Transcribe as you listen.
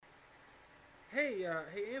Hey,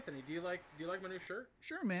 Anthony, do you like my new shirt?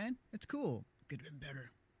 Sure, man. It's cool. Could have been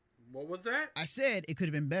better. What was that? I said it could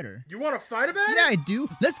have been better. You want to fight about it? Yeah, I do.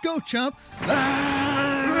 Let's go, chump.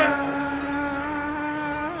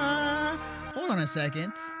 Hold on a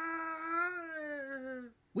second.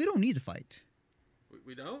 We don't need to fight.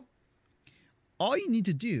 We don't? All you need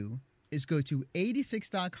to do is go to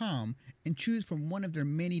 86.com and choose from one of their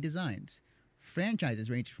many designs. Franchises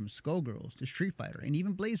ranging from Skullgirls to Street Fighter and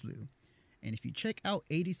even BlazBlue. And if you check out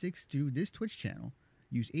 86 through this Twitch channel,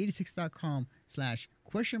 use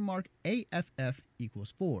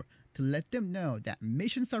 86.com/AFF=4 to let them know that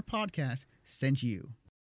Mission Star Podcast sent you.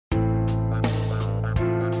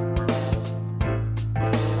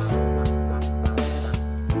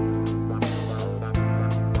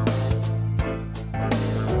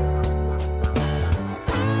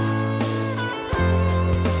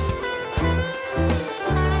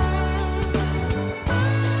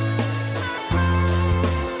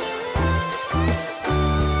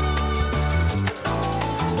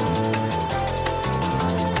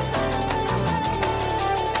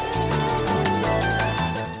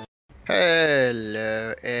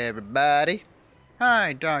 Hello, everybody.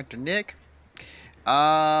 Hi, Dr. Nick.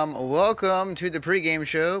 Welcome to the pregame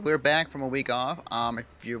show. We're back from a week off.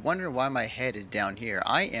 If you're wondering why my head is down here,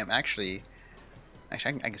 I am actually I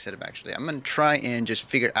can set up actually. I'm gonna try and just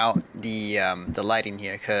figure out the lighting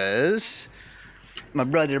here, cause my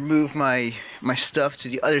brother moved my stuff to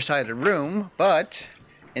the other side of the room, but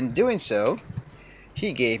in doing so,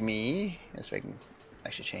 he gave me. Let's see if I can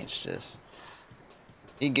actually change this.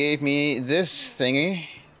 He gave me this thingy,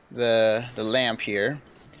 the lamp here,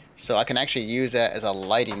 so I can actually use that as a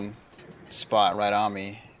lighting spot right on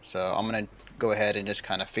me. So I'm gonna go ahead and just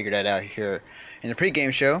kind of figure that out here in the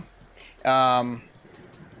pregame show.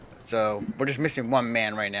 So we're just missing one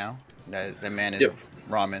man right now. That man is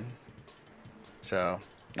Ramen. So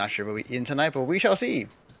not sure what we eat tonight, but we shall see.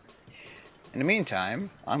 In the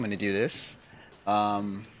meantime, I'm gonna do this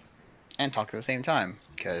and talk at the same time,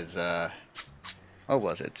 because what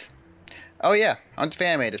was it? Oh yeah, I went to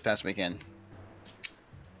Fanmade this past weekend.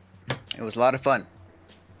 It was a lot of fun.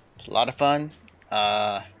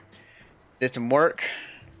 Did some work,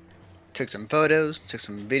 took some photos, took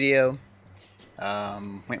some video,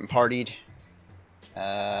 went and partied.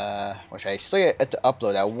 Which I still get to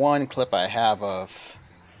upload that one clip I have of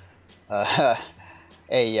a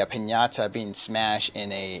piñata being smashed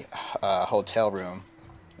in a hotel room.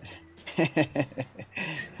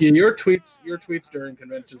 Yeah, your tweets during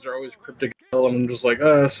conventions are always cryptic, and I'm just like,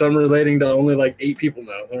 some relating to only like 8 people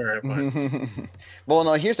now. All right, fine. Well,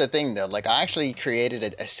 no, here's the thing though. Like, I actually created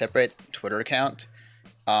a separate Twitter account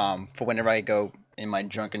for whenever I go in my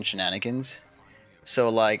drunken shenanigans. So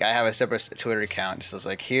like, I have a separate Twitter account. So it's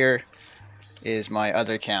like, here is my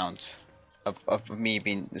other account of me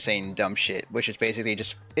saying dumb shit, which is basically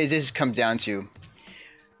just comes down to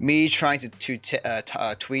me trying to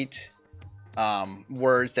tweet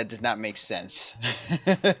words that does not make sense.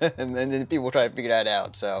 and then people try to figure that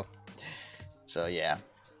out. So yeah.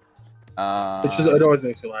 It always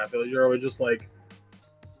makes me laugh. You're always just like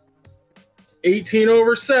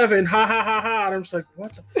 18/7, ha ha ha ha. And I'm just like,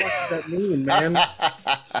 what the fuck does that mean, man?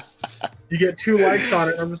 You get 2 likes on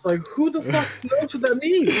it. And I'm just like, who the fuck knows what that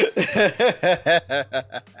means?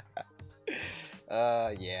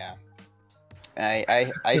 Yeah.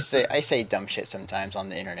 I say dumb shit sometimes on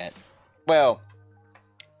the internet. Well,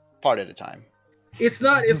 part of the time. It's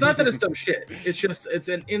not that it's dumb shit. It's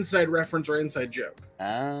an inside reference or inside joke.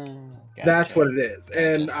 Oh, gotcha. That's what it is. Gotcha.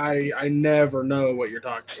 And I never know what you're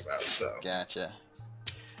talking about. So gotcha.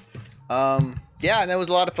 Yeah, and it was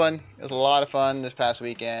a lot of fun. It was a lot of fun this past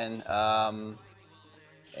weekend. Yeah,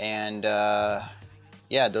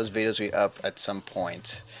 those videos will be up at some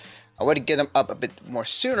point. I would get them up a bit more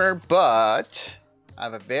sooner, but I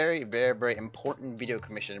have a very, very, very important video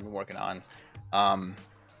commission I've been working on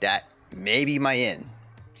that may be my in.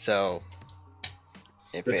 So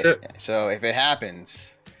if it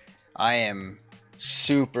happens, I am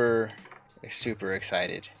super, super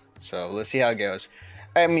excited. So let's see how it goes.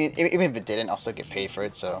 I mean, even if it didn't, I'll still get paid for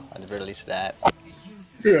it. So at the very least, that.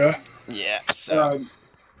 Yeah. Yeah. So.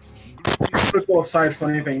 Quick little side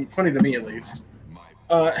funny to me at least.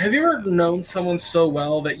 Have you ever known someone so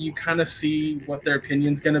well that you kind of see what their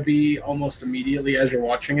opinion's going to be almost immediately as you're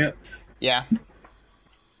watching it? Yeah.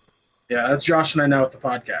 Yeah, that's Josh and I now with the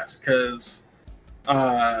podcast, because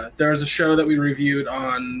there's a show that we reviewed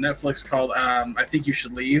on Netflix called I Think You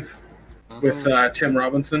Should Leave with Tim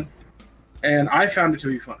Robinson, and I found it to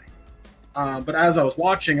be funny. But as I was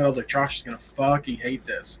watching it, I was like, Josh is going to fucking hate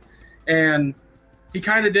this. And he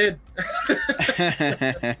kind of did.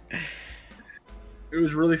 it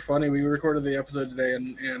was really funny. We recorded the episode today,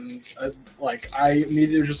 and I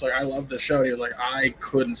immediately was just like, I love this show. And he was like, I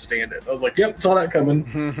couldn't stand it. I was like, yep, saw that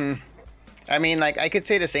coming. I mean, like, I could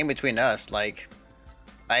say the same between us. Like,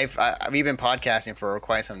 we've been podcasting for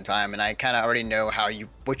quite some time, and I kind of already know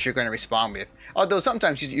what you're going to respond with. Although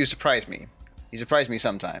sometimes you surprise me. You surprise me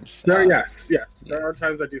sometimes. Yes. There are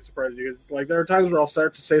times I do surprise you. Like, there are times where I'll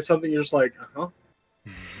start to say something, you're just like,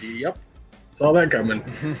 yep, saw that coming.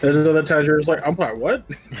 There's other times you're just like, I'm like, what?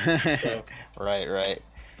 So. Right.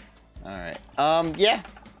 All right. Yeah.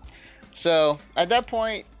 So at that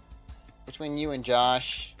point, between you and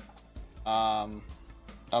Josh, actually,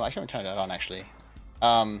 I'm gonna turn that on. Actually,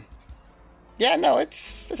 yeah, no,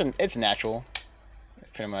 it's natural,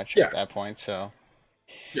 pretty much at that point. So.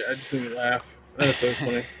 Yeah, it just made me laugh. That's so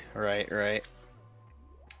funny. Right.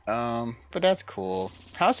 But that's cool.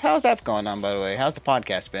 How's that going on, by the way? How's the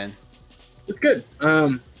podcast been? It's good.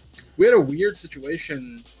 We had a weird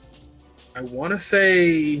situation, I want to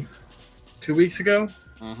say 2 weeks ago,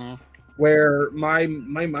 where my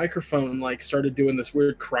microphone like started doing this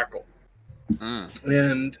weird crackle.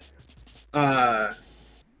 And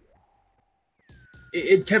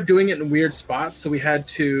it kept doing it in weird spots, so we had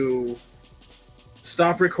to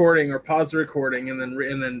stop recording or pause the recording and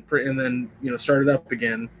then start it up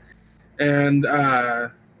again. And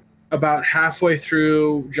about halfway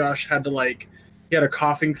through, Josh had to he had a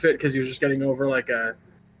coughing fit because he was just getting over like a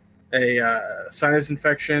sinus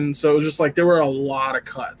infection. So it was just like there were a lot of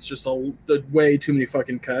cuts, just way too many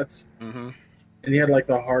fucking cuts. And he had like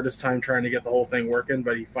the hardest time trying to get the whole thing working,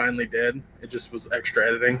 but he finally did. It just was extra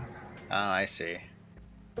editing. Oh, I see.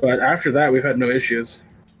 But after that, we've had no issues.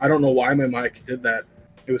 I don't know why my mic did that.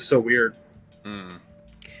 It was so weird.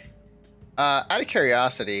 Out of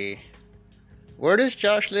curiosity, where does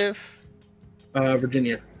Josh live?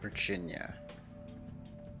 Virginia.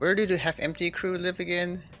 Where do the Half Empty crew live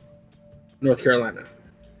again? North Carolina.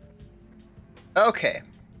 Okay,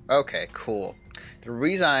 cool. The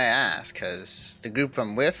reason I ask, because the group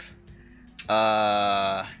I'm with,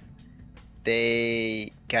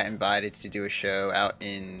 they got invited to do a show out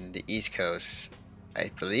in the East Coast, I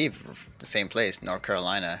believe the same place, North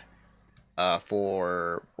Carolina,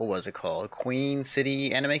 for, what was it called? Queen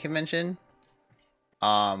City Anime Convention.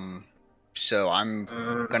 So I'm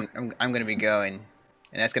gonna be going,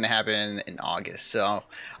 and that's gonna happen in August. So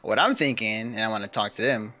what I'm thinking, and I want to talk to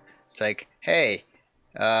them, it's like, hey,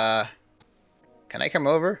 can I come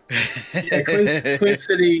over? Yeah, Queen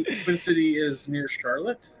City is near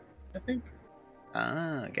Charlotte, I think.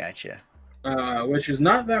 Ah, gotcha. Which is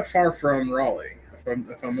not that far from Raleigh, if I'm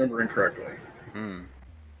remembering correctly.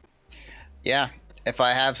 Yeah, if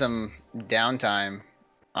I have some downtime,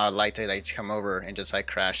 I'd like to come over and just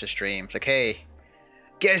crash the stream. It's like, hey,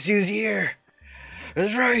 guess who's here?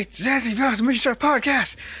 That's right, it's Anthony Bowers, Mission Star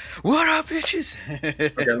Podcast. What up, bitches?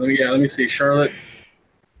 Okay, let me see. Charlotte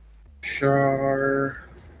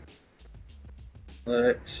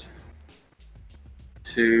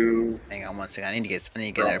to. Hang on one second. I need to get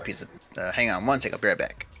another piece of. Hang on one second. I'll be right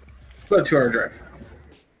back. About a 2-hour drive.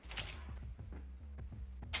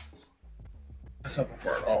 That's not that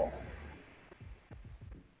far at all.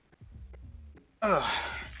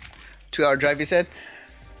 2-hour drive, you said?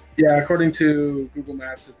 Yeah, according to Google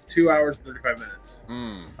Maps, it's 2 hours and 35 minutes.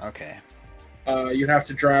 Okay. You have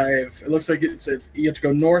to drive. It looks like it's you have to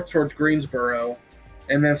go north towards Greensboro,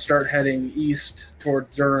 and then start heading east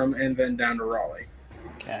towards Durham, and then down to Raleigh.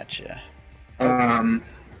 Gotcha. And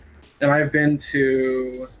I've been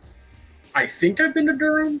to. I think I've been to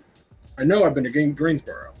Durham. I know I've been to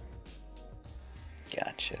Greensboro.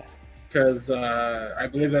 Gotcha. Because I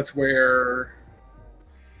believe that's where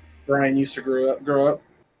Brian used to grow up.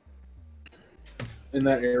 In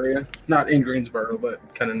that area. Not in Greensboro, but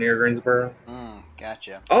kind of near Greensboro.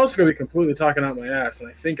 Gotcha. I was going to be completely talking out my ass, and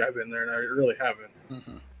I think I've been there, and I really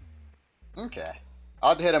haven't. Okay.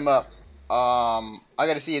 I'll hit him up. I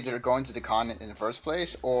got to see if they're going to the con in the first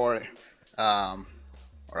place, or not.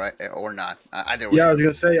 Either way. Yeah, I was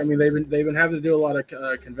going to say, I mean, they've been having to do a lot of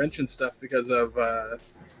convention stuff because of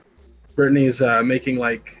Brittany's making,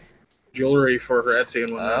 jewelry for her Etsy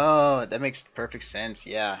and whatnot. Oh, that makes perfect sense.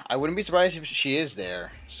 Yeah, I wouldn't be surprised if she is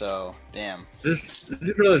there. So, damn. I just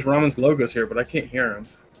realized Ramon's logo's here, but I can't hear him.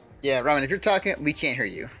 Yeah, Ramon, if you're talking, we can't hear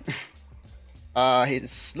you. He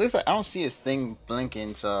looks like I don't see his thing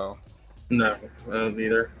blinking. So. No, I don't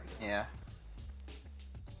either. Yeah.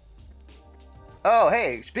 Oh,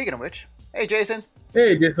 hey. Speaking of which, hey, Jason.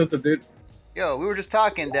 Hey, Jason, what's up, dude? Yo, we were just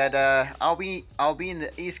talking that I'll be in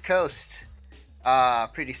the East Coast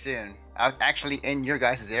pretty soon. I'm actually in your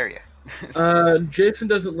guys' area. Jason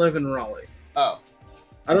doesn't live in Raleigh. Oh.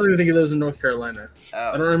 I don't even think he lives in North Carolina.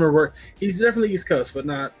 Oh. I don't remember where. He's definitely East Coast, but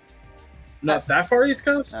not that far East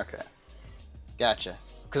Coast. Okay, gotcha.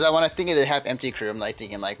 Because when I think they have empty crew, I'm like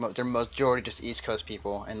thinking like they're majority just East Coast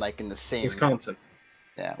people and like in the same. Wisconsin.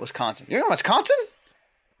 Yeah, Wisconsin. You're in Wisconsin?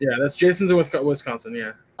 Yeah, that's Jason's in Wisconsin.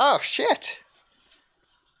 Yeah. Oh shit.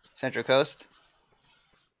 Central Coast.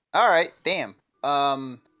 All right, damn.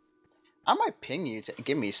 I might ping you to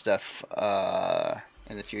give me stuff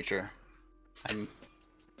in the future. I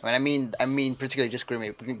mean particularly just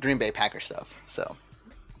Green Bay Packers stuff. So.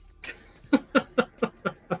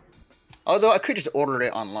 Although I could just order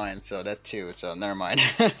it online, so that's too. So never mind.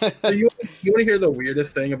 So you want to hear the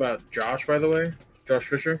weirdest thing about Josh, by the way? Josh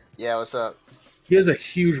Fisher? Yeah, what's up? He is a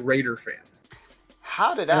huge Raider fan.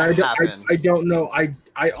 How did that happen? I don't know. I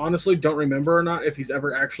honestly don't remember or not if he's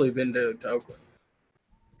ever actually been to Oakland.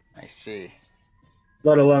 I see.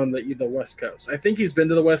 Let alone the West Coast. I think he's been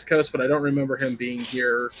to the West Coast, but I don't remember him being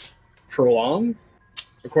here for long,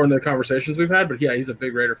 according to the conversations we've had. But yeah, he's a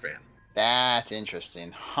big Raider fan. That's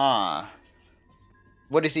interesting, huh?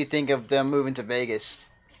 What does he think of them moving to Vegas?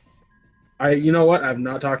 You know what? I've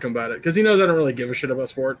not talked to him about it because he knows I don't really give a shit about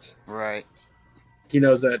sports. Right. He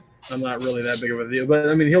knows that I'm not really that big of a deal, but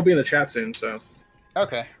I mean, he'll be in the chat soon, so.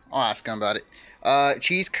 Okay, I'll ask him about it.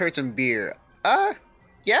 Cheese curds and beer.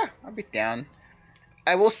 Yeah, I'll be down.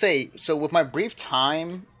 I will say, so with my brief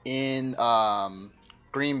time in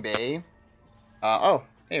Green Bay. Oh,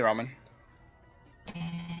 hey, Ramen.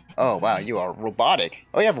 Oh wow, you are robotic.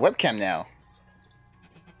 Oh, you have a webcam now.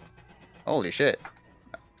 Holy shit.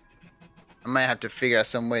 I might have to figure out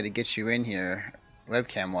some way to get you in here,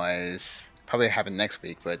 webcam-wise. Probably happen next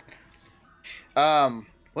week, but... what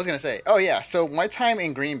was I gonna say? Oh yeah, so my time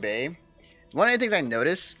in Green Bay, one of the things I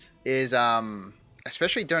noticed is,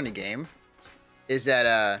 especially during the game, is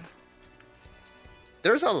that,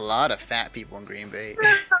 there's a lot of fat people in Green Bay.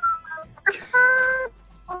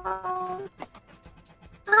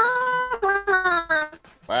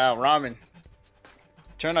 Wow, Ramen.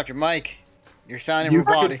 Turn off your mic. You're sounding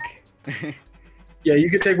robotic. Yeah, you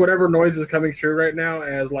could take whatever noise is coming through right now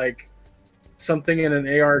as like something in an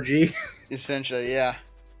ARG. Essentially, yeah.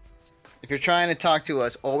 If you're trying to talk to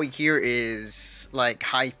us, all we hear is like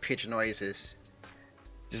high-pitched noises.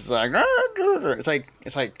 Just like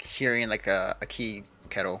it's like hearing like a key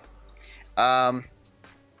kettle.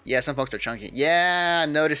 Yeah, some folks are chunky. Yeah, I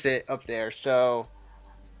noticed it up there. So,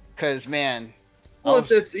 because man, well,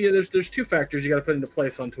 there's two factors you got to put into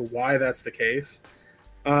place onto why that's the case.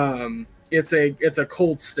 It's a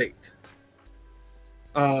cold state.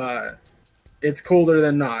 It's colder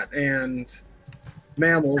than not, and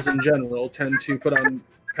mammals in general tend to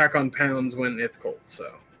pack on pounds when it's cold.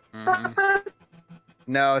 So. Mm-hmm.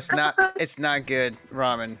 No, it's not. It's not good,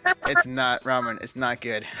 Ramen. It's not Ramen. It's not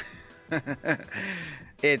good.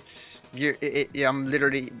 I'm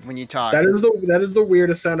literally when you talk. That is the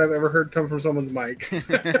weirdest sound I've ever heard come from someone's mic.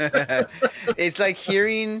 It's like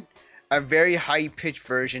hearing a very high pitched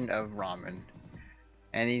version of Ramen,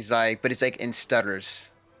 and he's like, but it's like in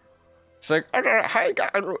stutters. It's like, hi.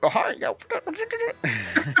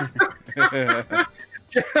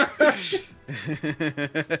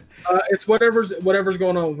 It's whatever's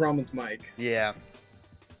going on with Ramen's mic. Yeah.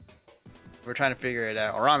 We're trying to figure it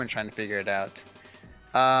out, or Ramen trying to figure it out.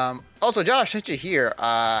 Also, Josh, since you're here,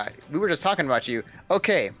 we were just talking about you.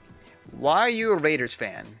 Okay, why are you a Raiders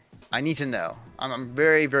fan? I need to know. I'm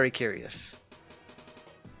very, very curious.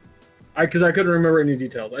 Because I couldn't remember any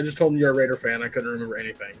details. I just told him you're a Raider fan. I couldn't remember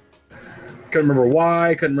anything. Couldn't remember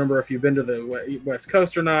why. Couldn't remember if you've been to the West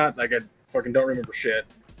Coast or not. Like, I fucking don't remember shit.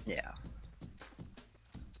 Yeah.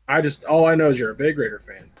 All I know is you're a big Raider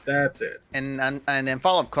fan. That's it. And then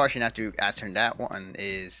follow-up question after answering that one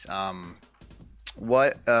is,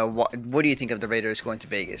 what do you think of the Raiders going to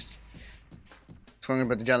Vegas? Talking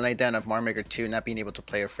about the John Laydown of Mario Maker 2 not being able to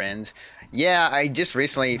play with friends. Yeah, I just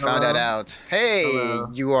recently found that out. Hey,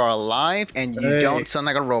 you are alive and you don't sound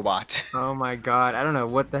like a robot. Oh my god, I don't know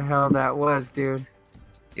what the hell that was, dude.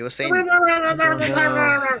 You were saying.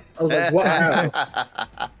 I was like, what?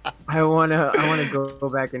 I wanna go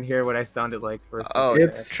back and hear what I sounded like for a second. Oh,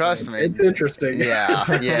 trust me. It's interesting. Yeah.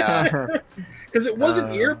 Because it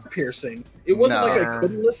wasn't ear piercing. It wasn't like I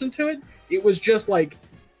couldn't listen to it. It was just like,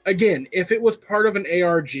 again, if it was part of an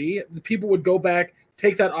ARG, the people would go back,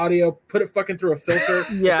 take that audio, put it fucking through a filter.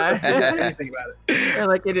 Yeah. Don't do anything about it. And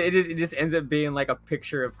like it just ends up being like a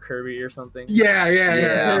picture of Kirby or something.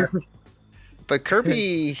 Yeah. But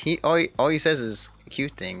Kirby, all he says is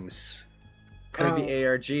cute things. Kirby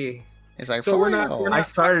ARG. It's like, so we're not I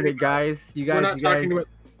started it, guys. We're not talking about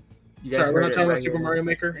Super Mario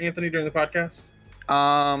Maker, Anthony, during the podcast.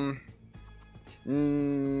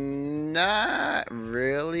 Not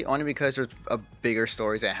really. Only because there's bigger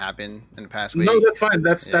stories that happened in the past week. No, that's fine.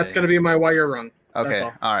 That's Yeah. gonna be my why you're wrong. That's Okay.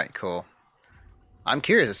 all. All right. Cool. I'm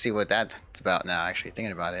curious to see what that's about now. Actually,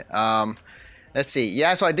 thinking about it. Let's see.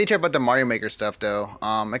 Yeah. So I did hear about the Mario Maker stuff though.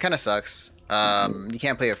 It kind of sucks. You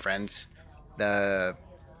can't play with friends. I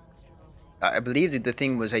believe that the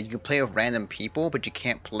thing was that you can play with random people, but you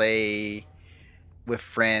can't play with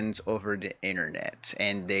friends over the internet.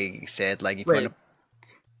 And they said like if you Wait. want to.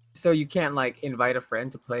 So you can't like invite a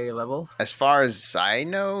friend to play a level? As far as I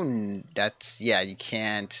know, that's you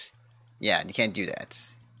can't. Yeah, you can't do that.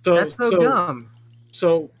 That's so dumb.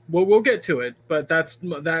 So we'll get to it, but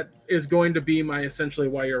that is going to be my essentially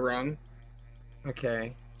why you're wrong.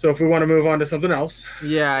 Okay. So if we want to move on to something else,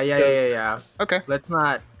 Yeah. Okay, Let's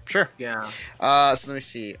not. sure. Yeah. So let me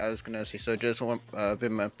see. I was gonna say so. Just one bit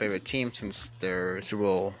of my favorite team since they're Super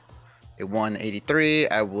Bowl. It won 83.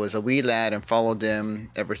 I was a wee lad and followed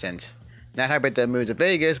them ever since. Not happy that moved to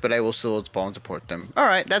Vegas, but I will still follow and support them. All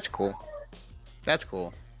right, that's cool. That's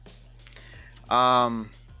cool.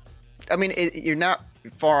 I mean, you're not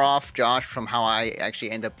far off, Josh, from how I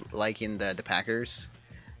actually end up liking the Packers.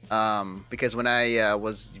 Because when I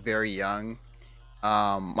was very young,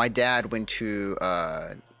 my dad went to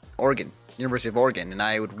Oregon, University of Oregon, and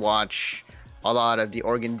I would watch a lot of the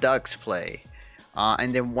Oregon Ducks play.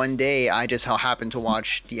 And then one day, I just happened to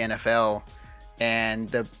watch the NFL, and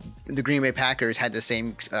the Green Bay Packers had the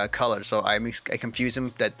same color, so I confused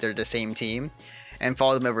them that they're the same team, and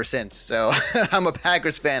followed them ever since. So I'm a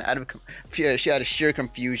Packers fan out of sheer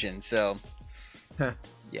confusion. So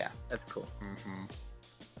yeah, That's cool.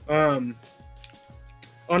 Mm-hmm.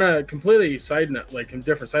 On a completely side note, like a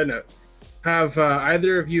different side note, have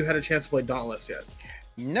either of you had a chance to play Dauntless yet?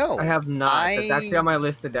 No, I have not. That's actually on my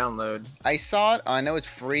list to download. I saw it. I know it's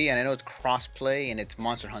free, and I know it's cross-play, and it's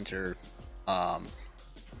Monster Hunter,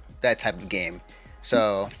 that type of game.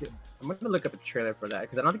 So I'm gonna look up a trailer for that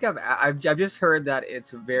because I don't think I've just heard that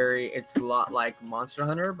it's a lot like Monster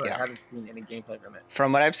Hunter, but Yeah. I haven't seen any gameplay from it.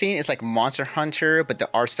 from what I've seen, it's like Monster Hunter, but the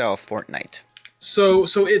art style of Fortnite. So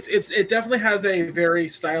it definitely has a very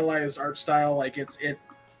stylized art style. Like it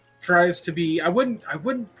tries to be. I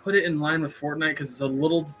wouldn't put it in line with Fortnite because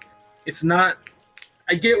it's not.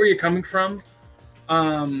 I get where you're coming from.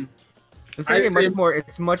 I'm I'd saying say-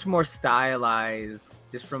 it's much more stylized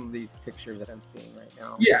just from these pictures that I'm seeing right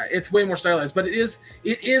now. Yeah, it's way more stylized, but it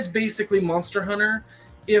is basically Monster Hunter.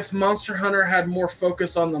 If Monster Hunter had more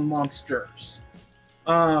focus on the monsters,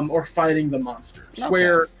 or fighting the monsters, Okay.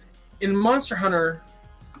 where in Monster Hunter,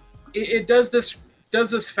 it does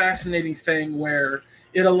this fascinating thing where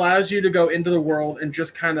it allows you to go into the world and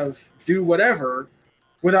just kind of do whatever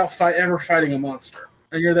without ever fighting a monster,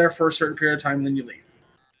 and you're there for a certain period of time, and then you leave.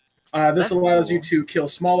 This That's allows you cool. to kill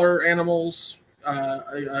smaller animals,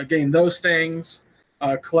 gain those things,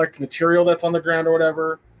 collect material that's on the ground or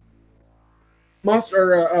whatever.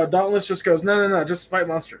 Dauntless just goes, no, just fight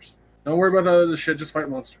monsters. Don't worry about the other shit, just fight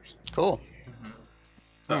monsters. Cool.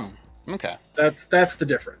 So Okay. that's the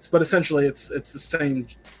difference. But essentially, it's the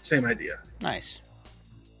same idea. Nice.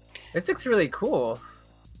 This looks really cool.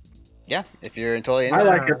 Yeah, if you're totally into I it.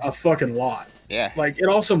 like it a fucking lot. Yeah. Like it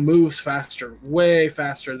also moves faster, way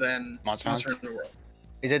faster than Monster Hunter? Hunter World.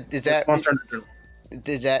 Is that Monster Hunter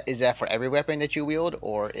World. is that for every weapon that you wield,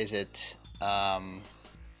 or is that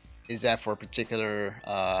for particular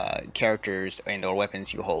characters and or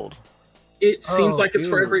weapons you hold? It seems like it's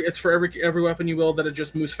for dude. every weapon you wield that it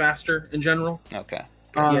just moves faster in general. Okay.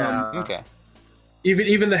 Yeah. Okay.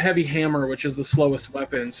 Even the heavy hammer, which is the slowest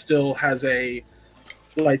weapon, still has a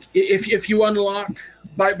like if you unlock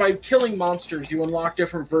by killing monsters, you unlock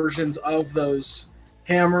different versions of those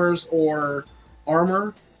hammers or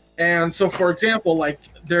armor. And so, for example, like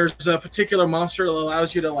there's a particular monster that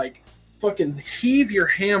allows you to like fucking heave your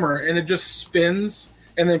hammer and it just spins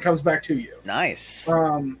and then comes back to you. Nice.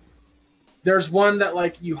 There's one that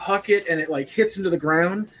like you huck it and it like hits into the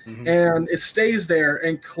ground Mhm. and it stays there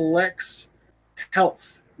and collects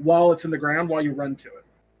health while it's in the ground while you run to it.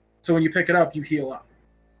 So when you pick it up, you heal up.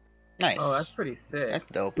 Nice. Oh, that's pretty sick. That's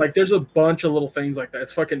dope. Like there's a bunch of little things like that.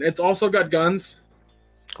 It's also got guns,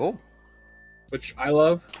 Cool. which I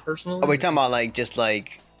love personally. Are we talking about like just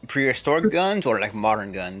like prehistoric guns or like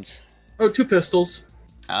modern guns? Oh, two pistols. Two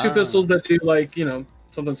Ah, pistols that do like,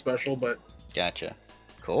 something special, but Gotcha.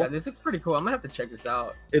 Cool. Yeah, this looks pretty cool. I'm gonna have to check this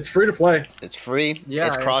out. it's free to play. It's free. Yeah,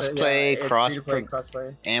 it's crossplay, it's cross free to play,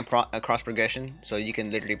 crossplay. and cross progression, so you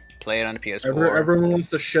can literally play it on the PS4. Everyone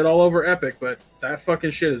wants to shit all over Epic, but that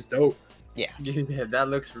fucking shit is dope. Yeah. Yeah, that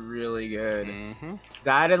looks really good. Mm-hmm.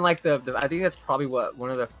 That and like the I think that's probably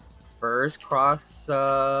one of the first cross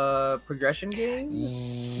progression game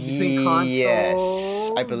between consoles.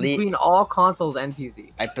 Yes, I believe. Between all consoles and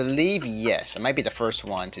PC. I believe yes. It might be the first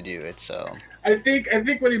one to do it. So I think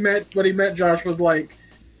what he meant, Josh, was like,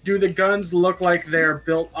 do the guns look like they're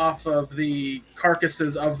built off of the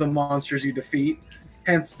carcasses of the monsters you defeat?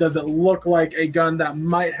 Hence, does it look like a gun that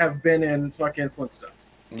might have been in fucking Flintstones?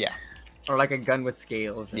 yeah, Or like a gun with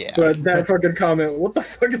scales. yeah. But that fucking comment, what the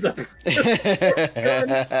fuck is that?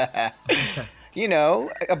 You know,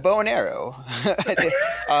 a bow and arrow,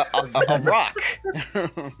 a rock.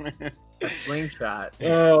 A slingshot.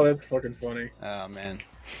 Oh, that's fucking funny. Oh man.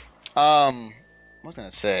 What was I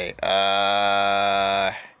gonna say?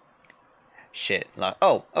 Shit.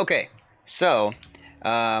 Oh, okay. So,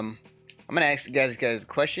 I'm gonna ask you guys a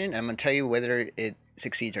question, and I'm gonna tell you whether it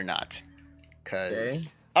succeeds or not. Okay.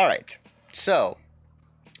 All right. So,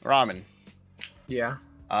 Ramen. Yeah.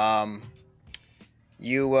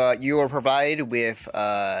 You are provided with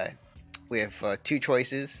two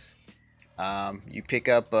choices. You pick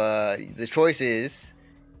up the choice is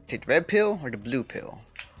take the red pill or the blue pill.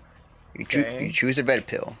 You choose the red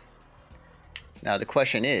pill. Now the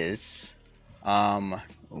question is,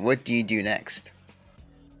 what do you do next?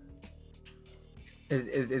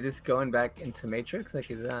 Is this going back into Matrix? Like,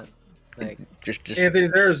 is that like? Just Anthony,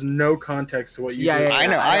 there is no context to what you Yeah, do. yeah, I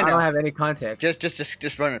know. I don't have any context.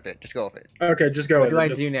 just run with it. Just go with it. Okay, just go What with do it. I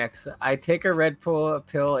Just- do next? I take a red pill.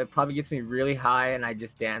 It probably gets me really high, and I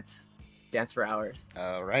just dance for hours.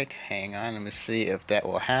 All right, hang on. Let me see if that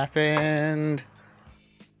will happen.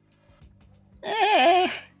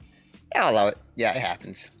 I'll allow it. Yeah, it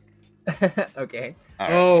happens. Okay. All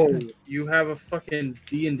right. Oh, you have a fucking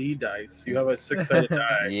D&D dice. You have a 6-sided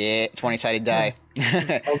die. Yeah, 20-sided die.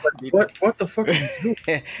 I was like, what the fuck are you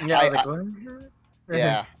doing? Yeah. I was I- like, what?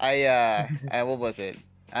 Yeah, what was it?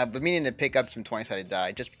 I've been meaning to pick up some 20-sided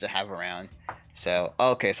die just to have around. So,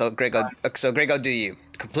 okay, so Greg, I'll do you.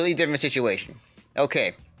 Completely different situation.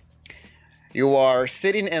 Okay. You're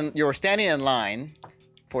standing in line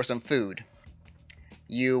for some food.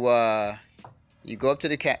 You go up to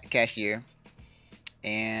the cashier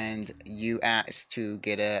and you ask to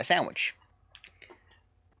get a sandwich.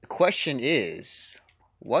 The question is,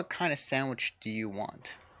 what kind of sandwich do you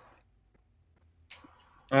want?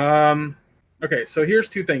 Okay, so here's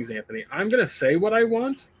two things, Anthony. I'm gonna say what I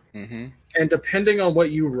want, Mm-hmm. and depending on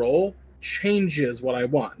what you roll, changes what I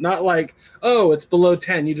want. Not like, oh, it's below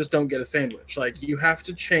 10, you just don't get a sandwich. Like, you have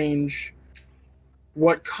to change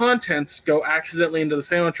what contents go accidentally into the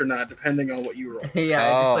sandwich or not, depending on what you roll. Yeah.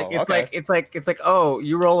 Oh, It's like, oh,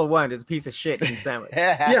 you roll a 1, it's a piece of shit in the sandwich.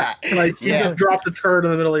 Yeah, like you Yeah. just dropped a turd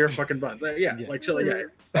in the middle of your fucking bun. Yeah, Yeah. like shit like that.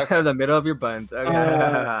 The middle of your buns. Okay.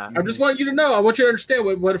 I just want you to know. I want you to understand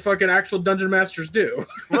what fucking actual dungeon masters do.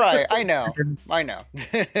 Right, I know. Like,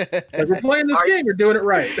 we're playing this game, you're doing it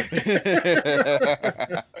right.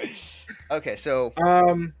 Okay, so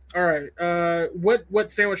All right. What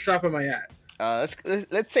sandwich shop am I at?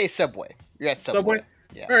 let's say Subway. You're at Subway.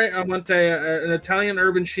 Yeah. All right. I want an Italian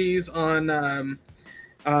urban cheese on the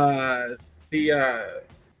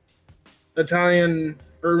Italian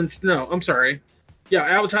urban. No, I'm sorry.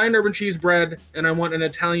 Yeah, Italian urban cheese bread, and I want an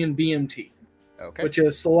Italian BMT, Okay. which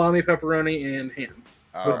is salami, pepperoni, and ham.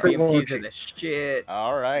 All pretty right. much. BMTs are the shit.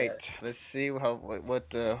 All right. Let's see what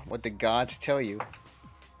the gods tell you.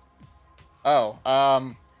 Oh,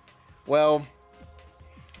 well,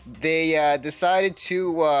 they decided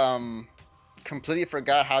to completely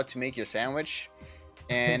forgot how to make your sandwich,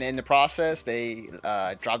 and in the process, they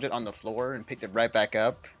dropped it on the floor and picked it right back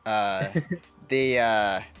up.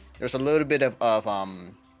 There's a little bit of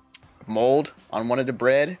mold on one of the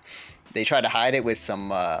bread. They tried to hide it with some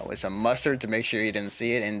mustard to make sure you didn't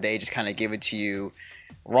see it, and they just kind of give it to you,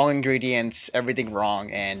 wrong ingredients, everything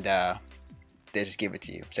wrong, and they just give it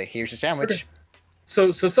to you. Say, here's your sandwich. Okay.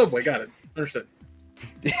 So Subway, got it. Understood.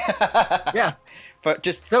 Yeah. But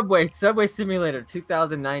just Subway Simulator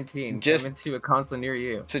 2019 Just- coming to a console near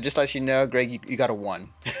you. to just let you know, Greg, you got a 1.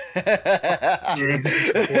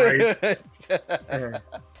 Jesus Christ.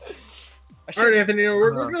 All right, Anthony.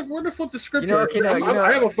 We're gonna flip the script. You know, here. okay, no,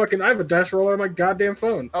 I have a dice roller on my goddamn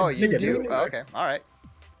phone. Oh, you Take it, do? it. Oh, okay, all right.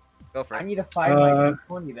 Go for I it. need to find my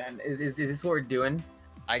 20 then. Is this what we're doing?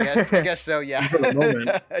 I guess so. Yeah. For the moment.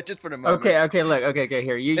 Just for the moment. Okay, look, okay,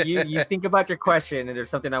 here. You think about your question, and there's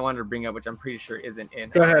something I wanted to bring up, which I'm pretty sure isn't in.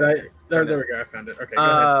 Go ahead. There we go. I found it. Okay. Go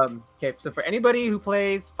ahead. Okay, so for anybody who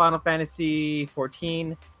plays Final Fantasy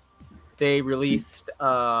 14, they released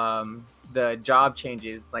the job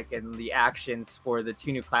changes, like in the actions for the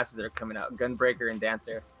 2 new classes that are coming out, Gunbreaker and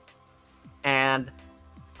Dancer. And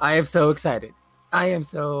I am so excited. I am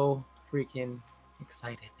so freaking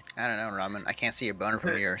excited. I don't know, Ramen. I can't see your boner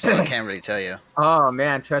from here, so I can't really tell you. Oh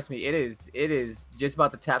man, trust me, it is just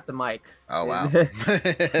about to tap the mic. Oh wow.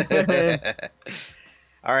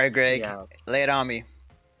 All right, Greg, Yeah. lay it on me.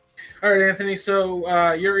 All right, Anthony.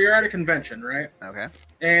 So you're at a convention, right? Okay.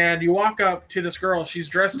 And you walk up to this girl. She's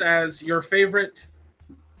dressed as your favorite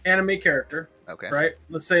anime character, Okay. right?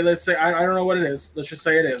 Let's say I don't know what it is. Let's just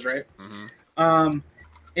say it is, right? Mm-hmm.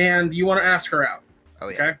 And you want to ask her out. Oh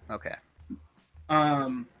yeah. Okay.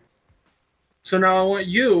 Okay. So now I want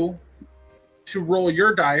you to roll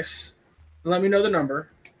your dice and let me know the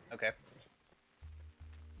number. Okay.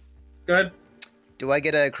 Go ahead. Do I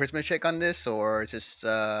get a Christmas check on this, or is this?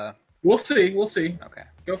 We'll see. We'll see. Okay.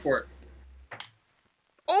 Go for it.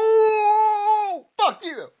 Oh, fuck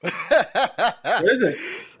you! What is it?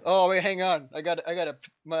 Oh wait, hang on. I got put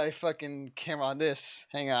my fucking camera on this.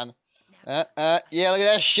 Hang on. Yeah, look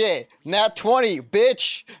at that shit. Nat 20,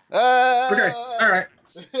 bitch. Okay. All right.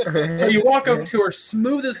 So you walk up to her,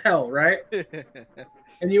 smooth as hell, right?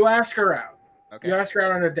 And you ask her out. Okay. You ask her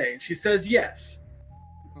out on a date. And she says yes.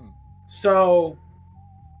 Hmm. So,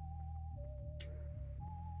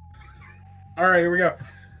 all right, here we go.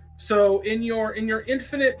 So in your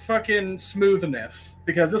infinite fucking smoothness,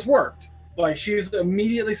 because this worked, like she's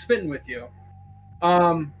immediately smitten with you.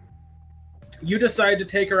 You decide to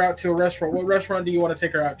take her out to a restaurant. What restaurant do you want to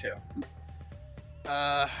take her out to?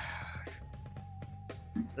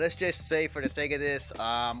 Let's just say, for the sake of this,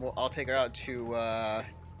 I'll take her out to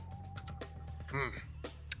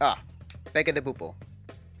Becca de Bupo.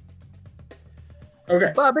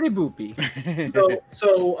 Okay. Bobbity boopy.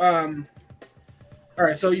 All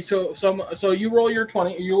right. So you roll your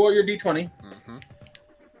 20. You roll your d20. Mm-hmm.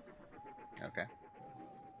 Okay.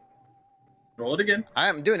 Roll it again.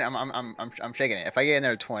 I'm doing it. I'm shaking it. If I get in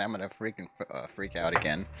there at 20, I'm gonna freak out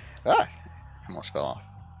again. Ah, I almost fell off.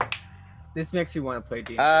 This makes you want to play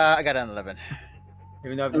D&D. I got an 11.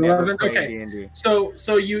 Even though I've never 11? played Okay. D&D. So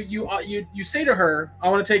you say to her, "I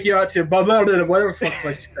want to take you out to blah blah blah," whatever fuck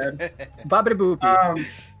place she said. Bobbity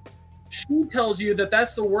boopy. She tells you that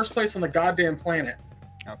that's the worst place on the goddamn planet,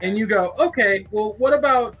 Okay. and you go, "Okay, well, what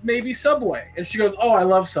about maybe Subway?" And she goes, "Oh, I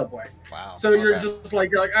love Subway." Wow. So you're okay. just like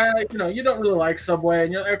you don't really like Subway,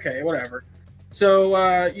 and you're like, okay, whatever.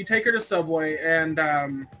 So you take her to Subway, and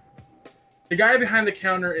the guy behind the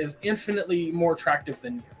counter is infinitely more attractive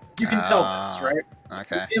than you. You can tell this, right?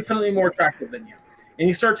 Okay. He's infinitely more attractive than you, and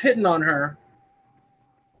he starts hitting on her.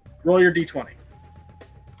 Roll your d20.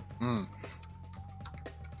 Hmm.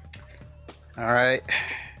 All right.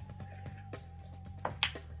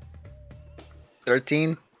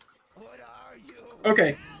 13.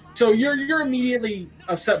 Okay, so you're immediately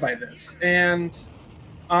upset by this, and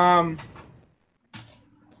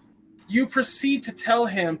you proceed to tell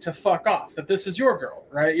him to fuck off, that this is your girl,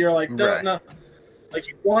 right? You're like, no, Right. no, like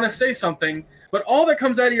you want to say something, but all that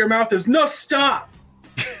comes out of your mouth is no, stop,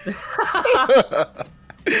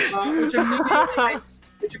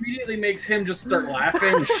 which immediately makes him just start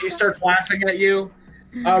laughing. She starts laughing at you.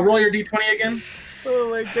 Roll your d20 again.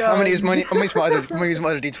 Oh my god. I'm gonna use money. I'm gonna use my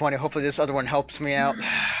other D20. Hopefully, this other one helps me out.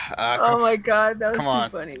 Oh my god, that was come too on,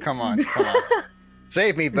 funny. come on.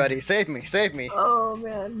 Save me, buddy. Save me. Oh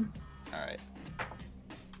man. All right.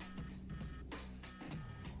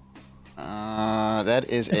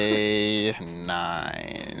 That is a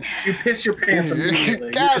 9. You piss your pants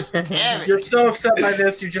immediately. God damn it! You're so upset by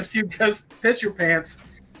this. You just piss your pants,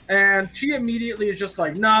 and she immediately is just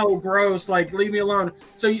like, "No, gross! Like, leave me alone."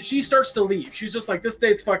 So she starts to leave. She's just like, "This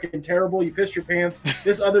date's fucking terrible. You pissed your pants.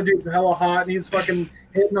 This other dude's hella hot, and he's fucking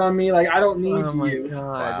hitting on me. Like, I don't need Oh my you."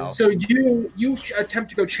 god. Wow. So you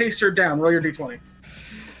attempt to go chase her down. Roll your d20.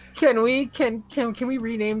 Can we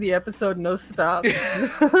rename the episode No Stop?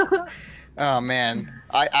 Oh man,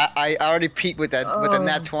 I already peaked with that with the Oh.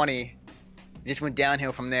 nat 20. It just went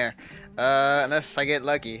downhill from there. Unless I get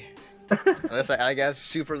lucky. Unless I got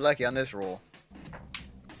super lucky on this roll.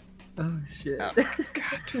 Oh shit. Oh,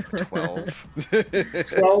 God, 12.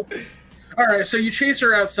 12. All right, so you chase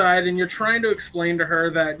her outside, and you're trying to explain to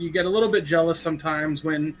her that you get a little bit jealous sometimes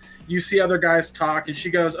when you see other guys talk, and she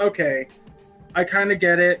goes, "Okay, I kind of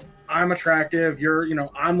get it. I'm attractive.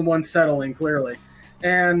 I'm the one settling, clearly."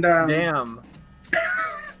 And Damn.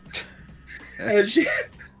 and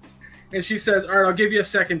she says, "All right, I'll give you a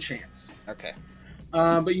second chance, Okay.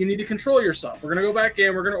 but you need to control yourself. We're gonna go back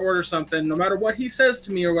in. We're gonna order something. No matter what he says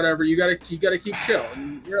to me or whatever, you gotta keep chill."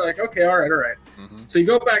 And you're like, "Okay, all right." Mm-hmm. So you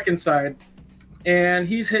go back inside, and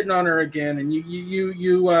he's hitting on her again, and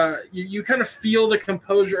you kind of feel the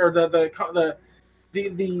composure or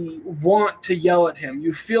the want to yell at him.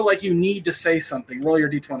 You feel like you need to say something. Roll your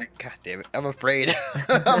d20. God damn it! I'm afraid.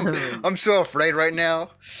 I'm so afraid right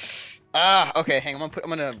now. Okay. Hang on. I'm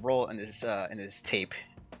gonna roll in this tape.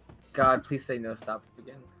 God, please say no. Stop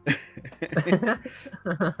again.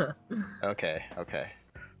 Okay.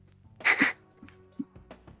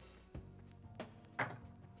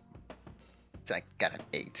 I got an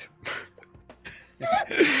 8. God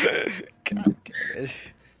damn it.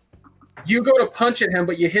 You go to punch at him,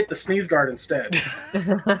 but you hit the sneeze guard instead,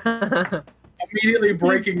 immediately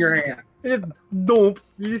breaking your hand. Just dope.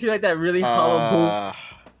 You just hear like that really hollow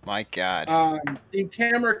My God. The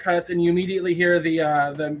camera cuts, and you immediately hear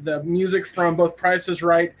the music from both Price is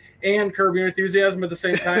Right and Curb Your Enthusiasm at the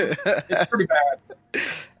same time. It's pretty bad.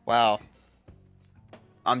 Wow.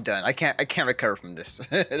 I'm done. I can't recover from this.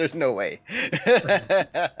 There's no way.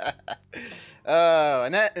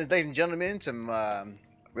 And that is, ladies and gentlemen, some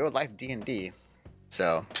real life D&D.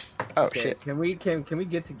 So, shit. Can we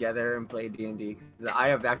get together and play D&D? Because I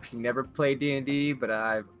have actually never played D&D, but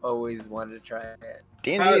I've always wanted to try it.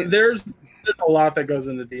 D&D. There's a lot that goes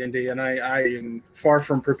into D&D, and I am far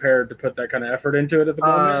from prepared to put that kind of effort into it at the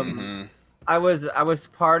moment. I was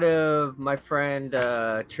part of my friend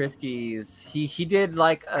Trisky's. He did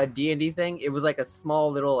like a D&D thing. It was like a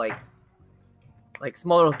small little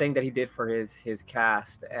small little thing that he did for his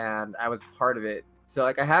cast, and I was part of it. So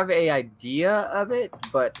like I have a idea of it,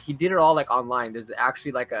 but he did it all like online. There's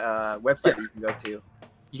actually like a website you can go to.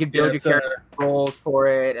 You can build your character roles for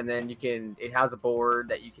it, and then it has a board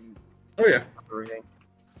that you can. Oh yeah. Everything.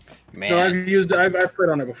 Man. No, I've played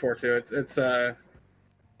on it before too.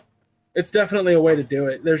 It's definitely a way to do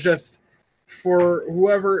it. There's just, for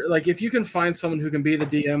whoever, like, if you can find someone who can be the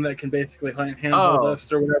DM that can basically handle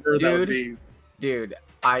this or whatever, that would be. Dude,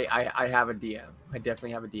 I have a DM. I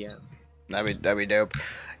definitely have a DM. That'd be dope.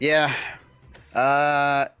 Yeah.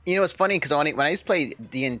 It's funny because when I used to play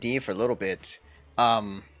D&D for a little bit,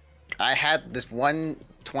 I had this one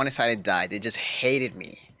 20-sided die. They just hated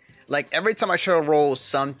me. Like every time I try to roll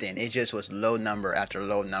something, it just was low number after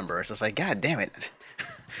low number. So it's like, God damn it.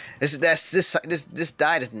 This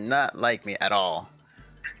die does not like me at all.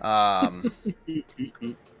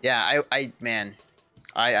 Yeah,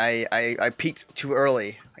 I peaked too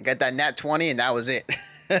early. I got that nat 20 and that was it.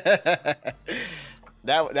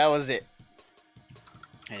 that was it.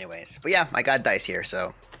 Anyways, but yeah, I got dice here,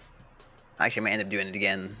 so actually I might end up doing it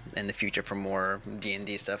again in the future for more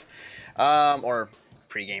D&D stuff, or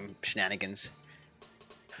pre-game shenanigans.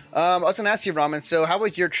 I was gonna ask you, Ramen. So, how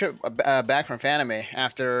was your trip back from Fanime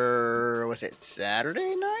after? Was it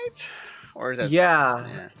Saturday night, or is that? Yeah.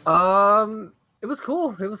 It was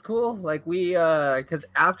cool. It was cool. Like we, because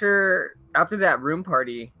after that room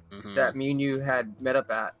party that me and you had met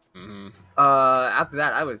up at, after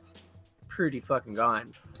that I was pretty fucking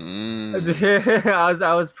gone.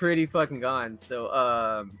 I was pretty fucking gone.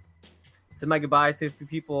 So, said my goodbyes to a few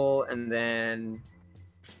people, and then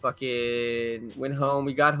fucking went home.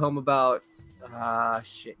 We got home about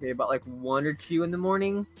maybe about like 1 or 2 in the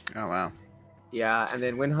morning. Oh wow. Yeah, and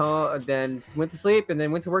then went home, then went to sleep, and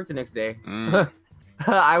then went to work the next day.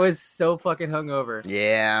 I was so fucking hungover.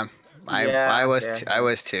 Yeah, I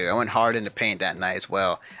was too. I went hard in the paint that night as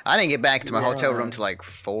well. I didn't get back to my hotel room till like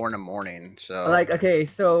 4 in the morning. So okay,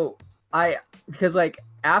 so because like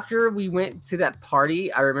after we went to that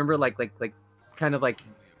party, I remember like kind of like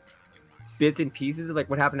bits and pieces of like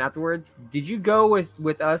what happened afterwards. Did you go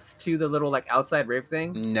with us to the little like outside rave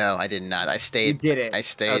thing? No, I did not. I stayed. You did it. I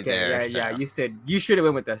stayed there. Yeah, you stayed. You should have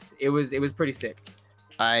went with us. It was pretty sick.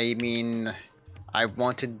 I mean, I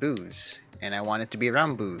wanted booze and I wanted to be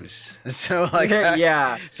around booze. So like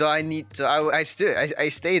yeah. So I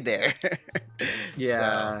stayed there.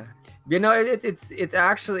 Yeah. So. It's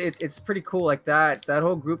actually it's pretty cool. Like that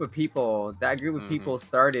whole group of people. That group of people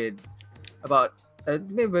started about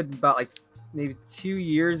maybe 2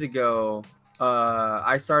 years ago.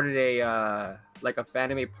 I started a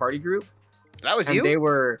Fanime party group. That was and you? They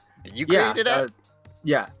were. Did you created it?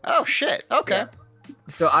 Yeah. Oh shit. Okay. Yeah.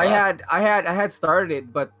 So I had started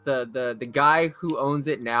it, but the guy who owns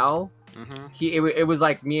it now, it was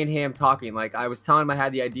like me and him talking. Like I was telling him I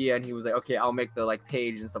had the idea, and he was like, "Okay, I'll make the like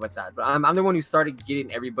page and stuff like that." But I'm the one who started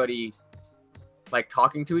getting everybody like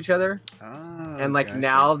talking to each other. Oh, and like gotcha.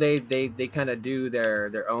 Now they kind of do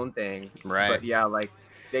their own thing. Right. But yeah, like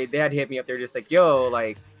they had hit me up. They're just like, "Yo,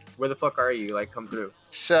 like where the fuck are you? Like come through."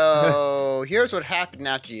 So here's what happened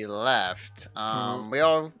after you left. We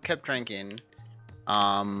all kept drinking.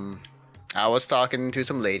 I was talking to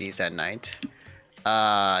some ladies that night.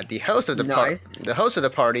 The host of the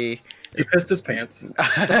party. He pissed his pants.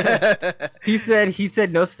 He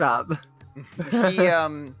said no stop.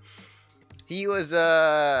 he was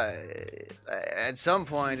at some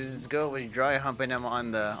point this girl was dry humping him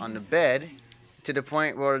on the bed to the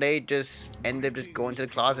point where they just ended up just going to the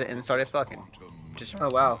closet and started fucking. Just Oh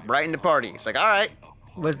wow. right in the party. It's like, all right.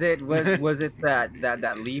 Was it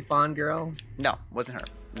that leaf on girl? No, wasn't her.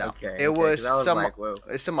 No, Okay, it okay, was 'cause I was some like, whoa.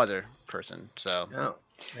 some other person. So Oh,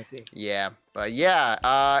 I see. yeah, but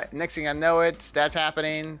yeah. Next thing I know, that's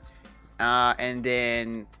happening, and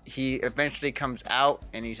then he eventually comes out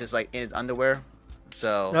and he's just like in his underwear.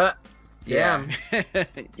 So yeah,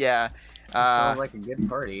 yeah. Sounds like a good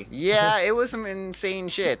party. Yeah, it was some insane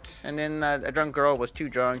shit. And then a drunk girl was too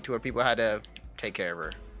drunk to where people had to take care of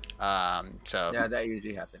her. So Yeah, that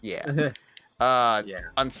usually happens. yeah. Yeah.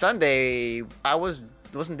 On Sunday, I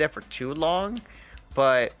wasn't there for too long,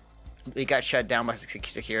 but it got shut down by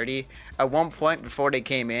security. At one point, before they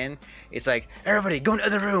came in, it's like, everybody go in the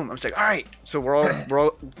other room. I was like, all right. So we're all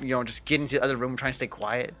just getting to the other room, trying to stay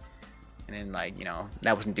quiet. And then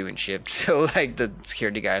that wasn't doing shit. So like the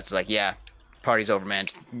security guys was like, yeah, party's over, man.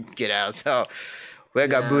 Just get out. So we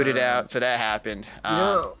got booted out. So that happened.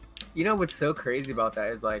 You know what's so crazy about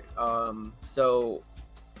that is like, so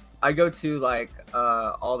I go to like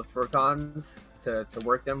all the FurCons to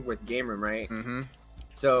work them with Game Room, right? Mm-hmm.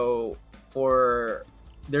 So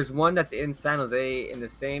there's one that's in San Jose in the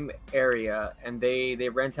same area, and they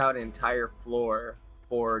rent out an entire floor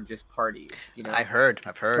for just parties. I've heard.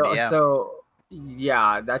 Yeah. So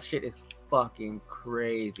yeah, that shit is fucking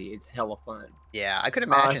crazy. It's hella fun. Yeah, I could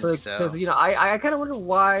imagine so. Because I kind of wonder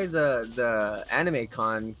why the anime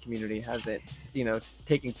con community hasn't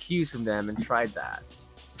taken cues from them and tried that.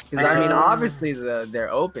 Because I mean, obviously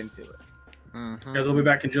they're open to it. Mm-hmm. Guys, we'll be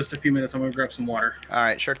back in just a few minutes. I'm gonna grab some water. All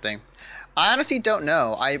right, sure thing. I honestly don't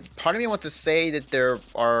know. Part of me wants to say that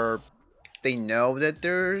they know that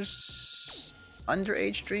there's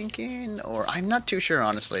underage drinking, or I'm not too sure,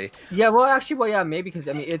 honestly. Yeah, maybe, because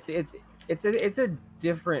I mean it's a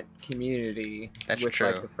different community. That's with true.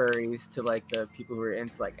 Like the furries to like the people who are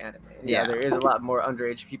into like anime. Yeah. There is a lot more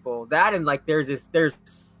underage people. That, and like there's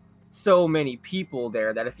so many people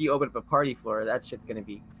there that if you open up a party floor, that shit's gonna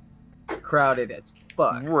be crowded as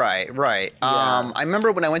fuck. Right. Yeah. I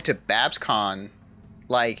remember when I went to BabsCon,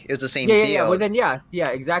 like it was the same Yeah, deal. well then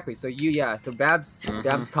exactly. So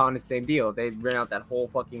BabsCon is the same deal. They rent out that whole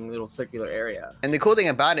fucking little circular area. And the cool thing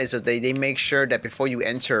about it is that they make sure that before you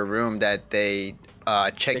enter a room that they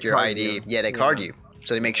check your card ID. you. Yeah, they card you.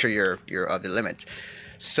 So they make sure you're of the limit.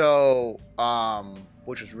 So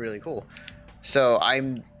which was really cool. So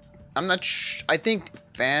I'm not I think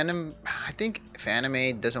Fanime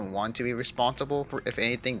doesn't want to be responsible for if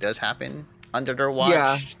anything does happen under their watch.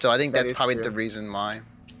 Yeah, so I think that that's is probably true. the reason why.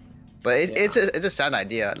 But it's a sad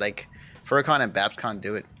idea. Like FurCon and BabsCon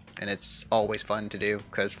do it, and it's always fun to do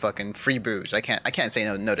because fucking free booze. I can't say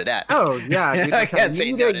no to that. Oh yeah, dude, I can't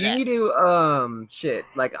say no to that. You need to shit.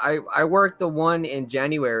 Like I worked the one in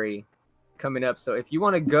January coming up, so if you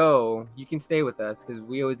want to go, you can stay with us because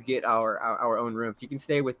we always get our own rooms. You can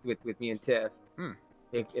stay with me and Tiff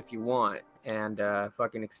if you want, and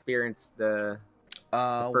fucking experience the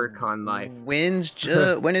FurCon life.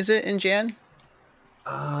 When is it in Jan?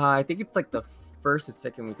 I think it's like the first and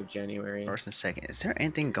second week of January. First and second. Is there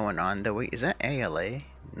anything going on that week? Is that ALA?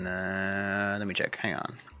 Nah, let me check. Hang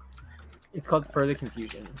on. It's called Further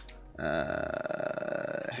Confusion.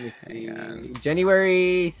 Let me see.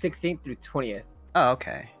 January 16th through 20th. Oh,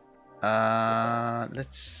 okay. I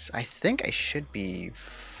think I should be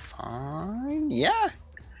fine. Yeah.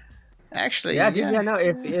 Actually, no.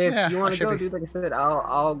 If you want to go, dude, like I said,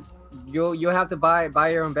 you'll have to buy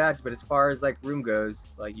your own badge. But as far as like room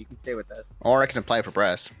goes, like you can stay with us. Or I can apply for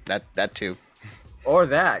press. That too. Or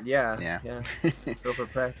that, yeah. Go for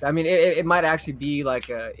press. I mean, it might actually be like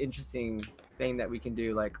a interesting thing that we can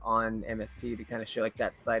do like on MSP to kind of show like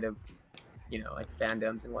that side of, like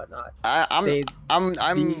fandoms and whatnot.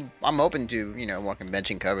 I'm open to more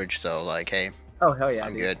convention coverage. So like, hey. Oh hell yeah,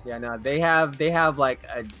 I'm dude. good. Yeah, no, they have like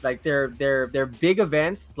their big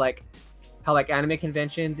events, like how like anime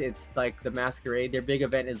conventions, it's like the masquerade. Their big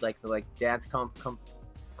event is like the dance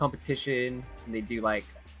competition, and they do like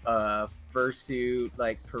fursuit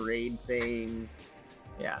like parade thing.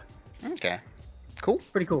 Yeah. Okay. Cool. It's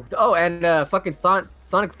pretty cool. Oh, and fucking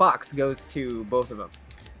Sonic Fox goes to both of them.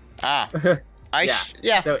 Ah.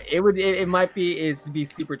 Yeah. So it might be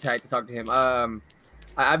super tight to talk to him.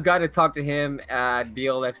 I've got to talk to him at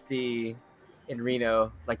BLFC in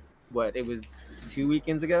Reno, like it was 2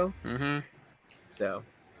 weekends ago. Mm-hmm. So,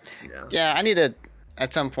 Yeah, I need to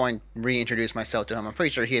at some point reintroduce myself to him. I'm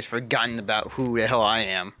pretty sure he has forgotten about who the hell I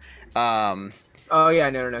am. Oh yeah,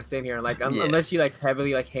 no, same here. Like Yeah. unless you like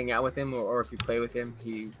heavily like hang out with him, or if you play with him,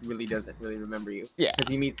 he really doesn't really remember you. Yeah.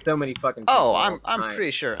 Because you meet so many fucking people. Oh, all the I'm time.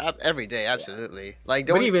 pretty sure every day, absolutely. Like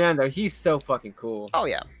the But only, even then though, he's so fucking cool. oh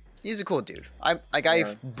yeah, he's a cool dude. I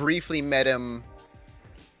Yeah. briefly met him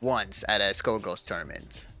once at a Skullgirls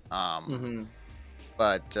tournament. Mm-hmm.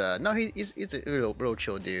 But no, he's a real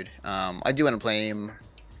chill dude. I do want to play him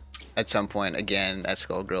at some point again at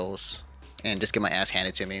Skullgirls and just get my ass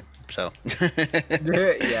handed to me. So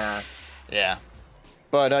Yeah. yeah,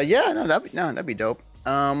 but yeah, no, that'd be dope.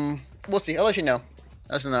 We'll see. I'll let you know.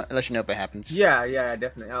 I'll let you know if it happens. Yeah,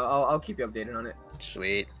 definitely. I'll keep you updated on it.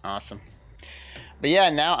 Sweet, awesome. But yeah,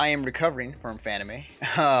 now I am recovering from Fanime,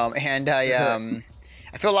 and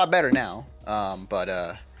I feel a lot better now.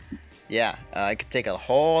 Yeah, I could take a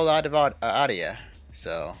whole lot of out of you.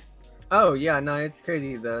 So Oh yeah, no, it's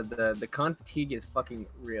crazy. The con fatigue is fucking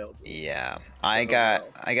real. Dude. yeah, I got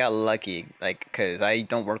lucky, like, cause I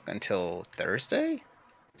don't work until Thursday,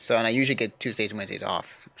 so and I usually get Tuesdays and Wednesdays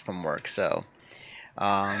off from work. So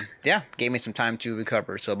yeah, gave me some time to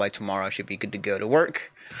recover. So by tomorrow I should be good to go to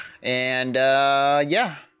work, and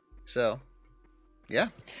yeah, so yeah,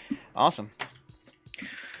 awesome.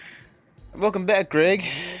 Welcome back, Greg.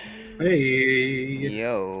 Hey.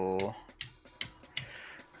 Yo.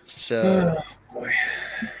 So. Boy.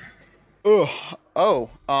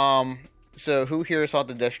 So who here saw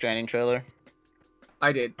the Death Stranding trailer?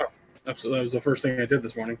 I did. Absolutely, that was the first thing I did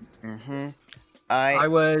this morning. Mm-hmm. I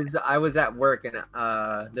was at work, and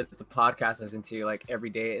that's a podcast I listen to like every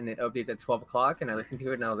day, and it updates at 12 o'clock, and I listened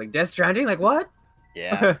to it, and I was like, Death Stranding, like what?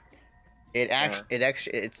 Yeah.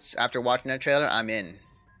 It's after watching that trailer, I'm in.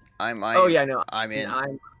 Oh yeah, no, I'm in.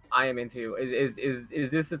 I am into. Is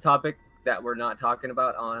this the topic that we're not talking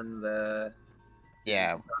about on the?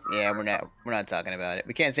 Yeah, we're not talking about it.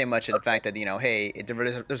 We can't say much of the fact that hey,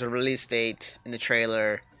 there's a release date in the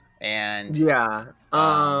trailer, and yeah,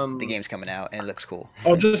 the game's coming out and it looks cool.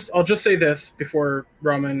 I'll just say this before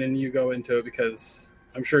Ramen and you go into it, because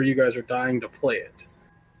I'm sure you guys are dying to play it.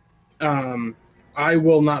 I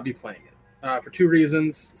will not be playing it for two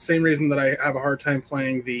reasons. Same reason that I have a hard time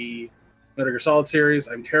playing the Metal Gear Solid series.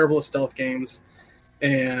 I'm terrible at stealth games,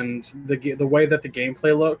 and the way that the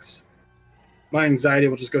gameplay looks, my anxiety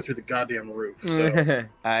will just go through the goddamn roof. So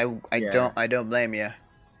I don't blame you.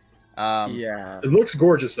 Yeah. It looks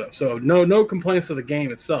gorgeous though, so no complaints to the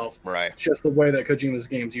game itself. Right. It's just the way that Kojima's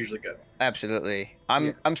games usually go. Absolutely.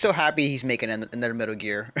 I'm so happy he's making another Metal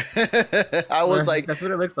Gear. I was like, that's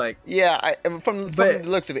what it looks like. Yeah, from the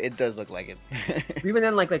looks of it, it does look like it. Even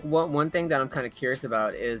then, like one thing that I'm kind of curious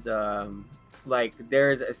about is like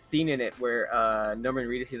there's a scene in it where Norman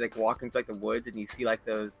Reedus, he's like walking through like the woods, and you see like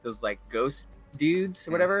those like ghost dudes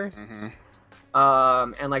or whatever.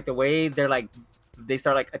 Mm-hmm. And like the way they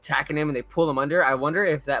start like attacking him and they pull him under. I wonder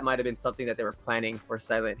if that might have been something that they were planning for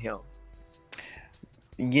Silent Hill.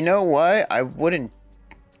 You know what? I wouldn't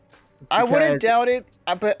doubt it.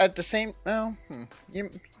 But at the same, you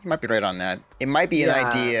might be right on that. It might be an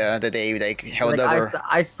idea that they held over.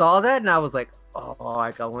 I saw that and I was like, oh,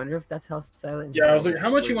 like I wonder if that's how Silent Hill. Yeah, I was like,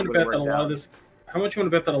 how much you want to bet that a lot of this? How much you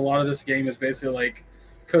want to bet that a lot of this game is basically like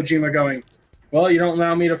Kojima going, well, you don't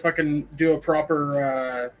allow me to fucking do a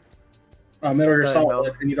proper Metal Gear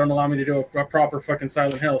Solid, and you don't allow me to do a proper fucking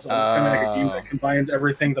Silent Hill, so I'm just gonna make a game that combines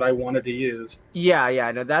everything that I wanted to use.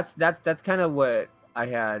 Yeah, no, that's kind of what I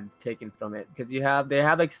had taken from it, because they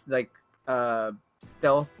have like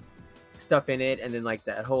stealth stuff in it, and then like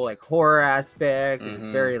that whole like horror aspect. Mm-hmm.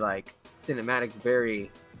 It's very like cinematic, very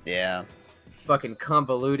fucking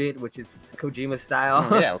convoluted, which is Kojima style.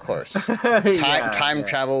 Yeah, of course. Time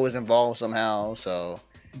travel was involved somehow, so.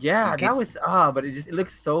 Yeah, that was but it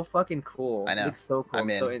looks so fucking cool. I know. It looks so cool. I'm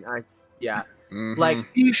in. So nice. Yeah. Mm-hmm. Like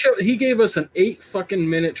he gave us an 8 fucking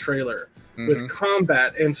minute trailer with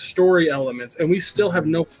combat and story elements, and we still have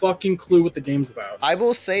no fucking clue what the game's about. I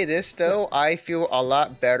will say this though, I feel a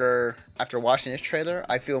lot better after watching this trailer.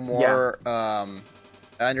 I feel more I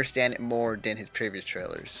understand it more than his previous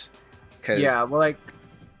trailers. Well, like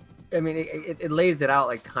I mean it lays it out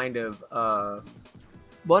like kind of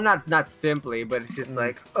well, not simply, but it's just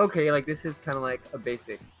like, okay, like this is kind of like a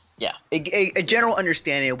basic. Yeah, a general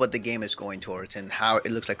understanding of what the game is going towards and how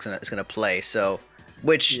it looks like it's gonna play. So,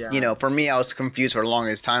 which for me, I was confused for the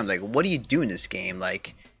longest time. Like, what do you do in this game?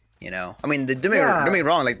 Like, I mean, don't me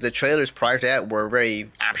wrong. Like the trailers prior to that were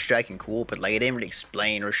very abstract and cool, but like it didn't really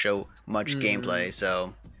explain or show much gameplay.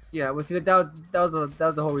 So. Yeah, well, see, that was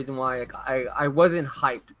the whole reason why like, I wasn't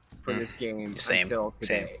hyped for this game Same. until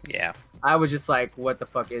Same. today. Yeah. I was just like, what the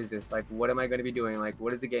fuck is this? Like, what am I going to be doing? Like,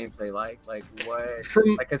 what is the gameplay like? Like, what?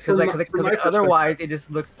 From Because from my otherwise it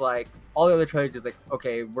just looks like all the other trailers just like,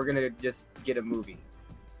 okay, we're gonna just get a movie.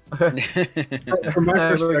 from my We're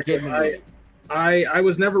perspective, getting a movie. I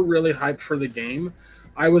was never really hyped for the game.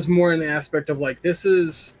 I was more in the aspect of like this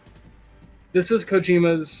is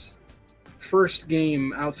Kojima's first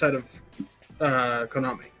game outside of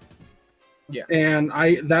Konami. Yeah. And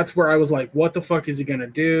that's where I was like, what the fuck is he gonna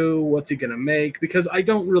do? What's he gonna make? Because I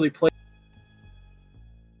don't really play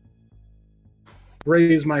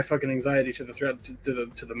raise my fucking anxiety to the threat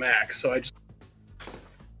to the max. So I just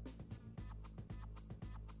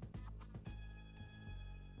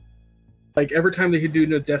like every time that he'd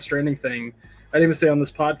do a Death Stranding thing, I'd even say on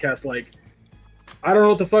this podcast, like, I don't know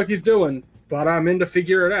what the fuck he's doing, but I'm in to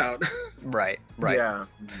figure it out. Right. Right. Yeah.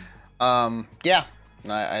 Yeah.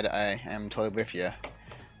 I am totally with you.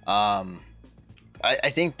 I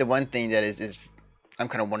think the one thing that is I'm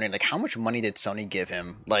kind of wondering, like, how much money did Sony give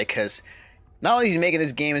him? Like, because not only is he making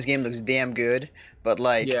this game looks damn good, but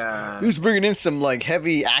like, Yeah. who's bringing in some like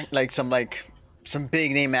heavy some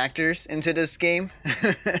big name actors into this game?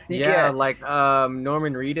 Like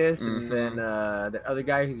Norman Reedus, and then the other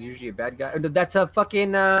guy who's usually a bad guy. That's a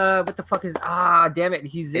fucking what the fuck is damn it,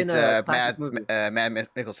 he's in It's a classic movie. Matt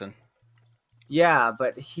Mickelson. Yeah,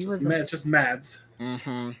 but he was It's just Mads.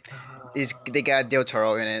 Mm-hmm. They got Del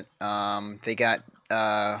Toro in it. They got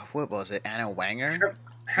what was it? Anna Wanger.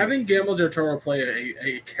 Having Guillermo del Toro play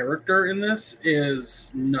a character in this is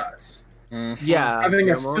nuts. Mm-hmm. Yeah, Having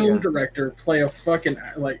a Guillermo, film director play a fucking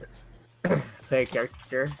like play a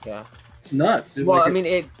character. Yeah. it's nuts, dude. Well, Like, I mean,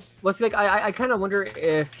 it was like I kind of wonder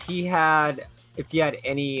if he had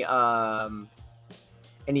any help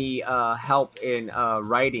in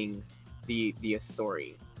writing the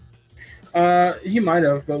story. he might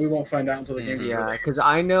have, but we won't find out until the game's Yeah, released. because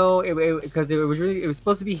I know it was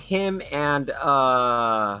supposed to be him and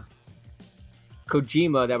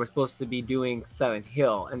Kojima that were supposed to be doing Silent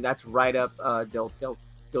Hill, and that's right up Del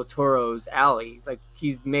Toro's alley. Like,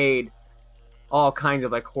 he's made all kinds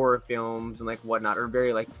of like horror films and like whatnot, or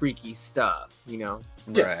very like freaky stuff, you know.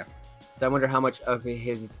 Right. So I wonder how much of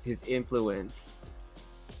his influence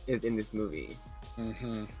is in this movie.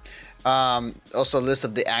 Mm-hmm. Also, a list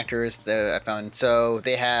of the actors that I found. So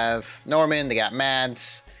they have Norman, they got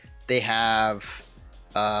Mads, they have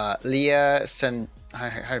Leah Sen. How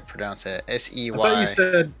do you pronounce it? SEY. I thought you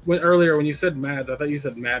said earlier when you said Mads, I thought you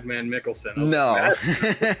said Madman Mickelson. No.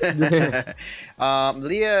 Like,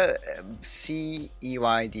 Leah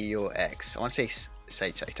Ceydoux. I want to say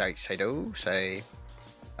Saido. Say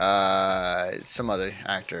some other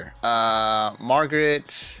actor.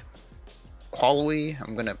 Margaret Qualley.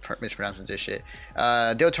 I'm gonna mispronounce this shit.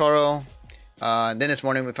 Del Toro. Then this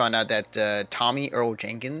morning we found out that Tommy Earl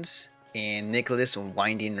Jenkins and Nicholas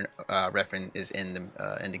Winding Refn is in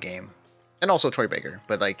the game, and also Troy Baker.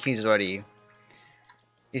 But like he's a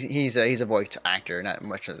voice actor, not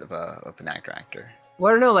much of an actor. Well,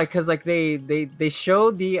 I don't know, like, cause like they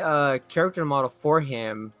showed the character model for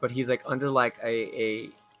him, but he's like under like a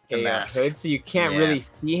mask. hood, so you can't really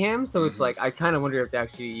see him. So it's Mhm. like I kind of wonder if they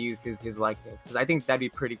actually use his likeness, because I think that'd be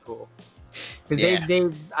pretty cool. Because Yeah.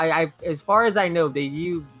 I as far as I know, they've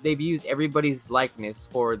used everybody's likeness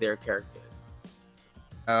for their characters.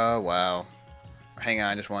 Oh wow! Hang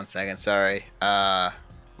on, just 1 second. Sorry. My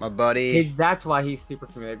buddy. That's why he's super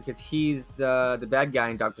familiar, because he's the bad guy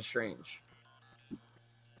in Doctor Strange.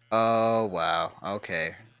 Oh wow.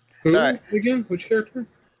 Okay. who Sorry. again? Which character?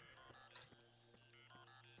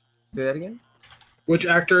 Do that again. Which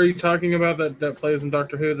actor are you talking about that plays in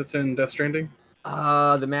Doctor Who that's in Death Stranding?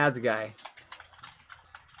 The Mads guy.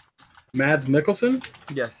 Mads Mikkelsen?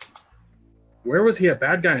 Yes. Where was he a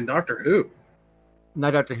bad guy in Doctor Who?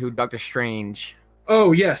 Not Doctor Who, Doctor Strange.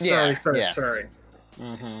 Oh yes, Yeah, sorry. yeah.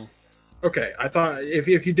 Mm-hmm. Okay, I thought if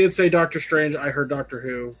you did say Doctor Strange, I heard Doctor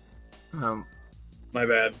Who. My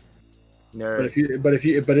bad. Nerd. But if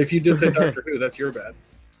you did say Doctor Who, that's your bad.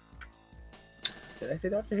 Did I say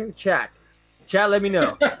Doctor Who? Chat, let me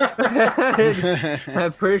know.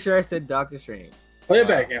 I'm pretty sure I said Doctor Strange. Play it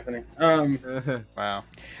back, Anthony. Wow.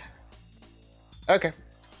 Okay.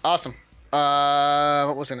 Awesome.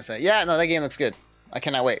 What was I gonna say? Yeah, no, that game looks good. I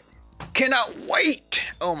cannot wait. Cannot wait.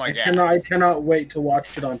 Oh my god. I cannot wait to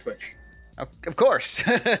watch it on Twitch. Of course.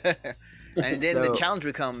 And then the So- challenge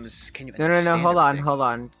becomes, can you No, understand hold everything?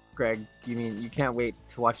 on, Greg. You mean you can't wait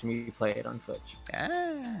to watch me play it on Twitch? Ah.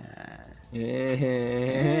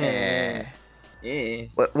 Yeah. Yeah.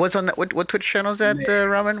 What's on that? What Twitch channel is that,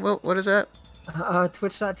 Ramen? What is that?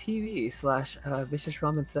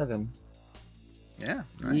 Twitch.tv/ViciousRamen7. Yeah,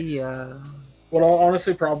 nice. Yeah. What I'll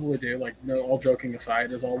honestly probably do, like, no, all joking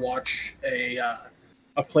aside, is I'll watch a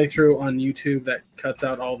playthrough on YouTube that cuts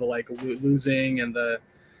out all the like losing and the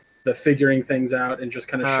figuring things out and just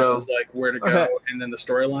kind of shows like where to go and then the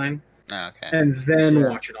storyline, Okay. and then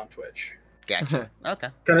watch it on Twitch. Gotcha. Okay.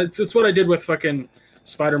 Kind of, it's what I did with fucking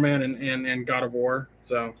Spider-Man and God of War.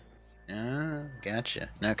 So. Oh, gotcha.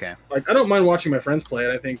 Okay. Like, I don't mind watching my friends play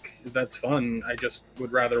it. I think that's fun. I just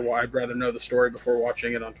I'd rather know the story before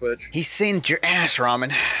watching it on Twitch. He's saying your ass,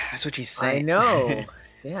 Ramen. That's what he's saying. I know.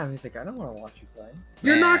 Damn, he's like, I don't want to watch you play.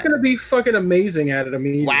 You're not gonna be fucking amazing at it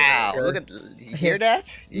immediately. Wow! Look at you hear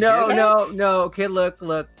that? No. Okay, look.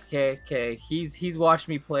 Okay. He's watched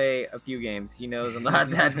me play a few games. He knows I'm not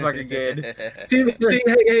that fucking good. See,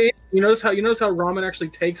 hey, you notice how Ramen actually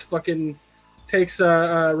takes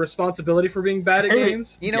responsibility for being bad at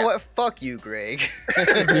games. You know what? Fuck you, Greg.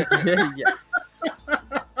 Yeah.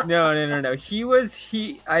 No.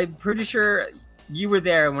 I'm pretty sure you were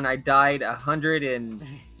there when I died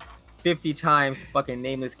 150 times, fucking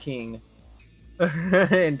Nameless King,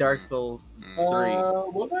 in Dark Souls 3.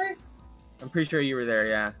 Was I? I'm pretty sure you were there.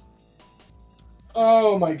 Yeah.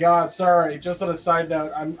 Oh my god! Sorry. Just on a side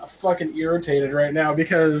note, I'm fucking irritated right now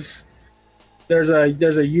because there's a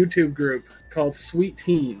YouTube group called Sweet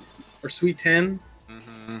Teen or Sweet 10.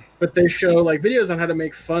 Mm-hmm. But they show like videos on how to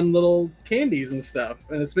make fun little candies and stuff,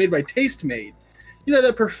 and it's made by Tastemade. You know,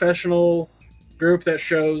 that professional group that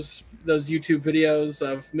shows those YouTube videos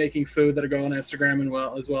of making food that are going on Instagram and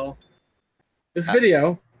as well. This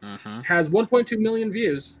video has 1.2 million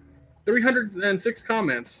views, 306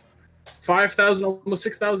 comments, 5,000, almost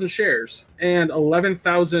 6,000 shares, and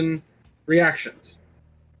 11,000 reactions.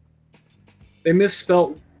 They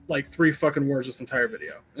misspelt like 3 fucking words this entire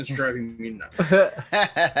video. It's driving me nuts.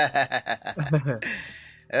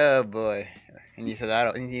 Oh boy! And you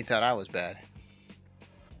thought I was bad.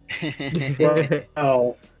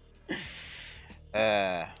 Oh.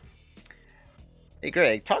 Hey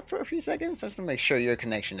Greg, talk for a few seconds just to make sure your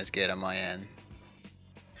connection is good on my end.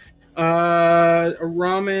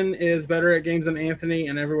 Ramen is better at games than Anthony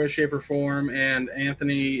in every way, shape, or form, and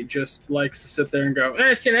Anthony just likes to sit there and go,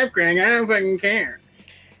 shut up, Greg, I don't fucking care.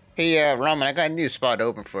 Hey, Ramen, I got a new spot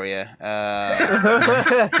open for you.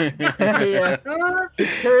 Yeah.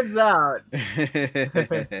 Turns out.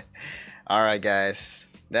 All right, guys.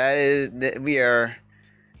 We are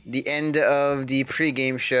the end of the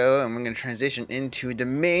pregame show, and we're going to transition into the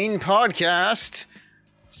main podcast.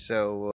 So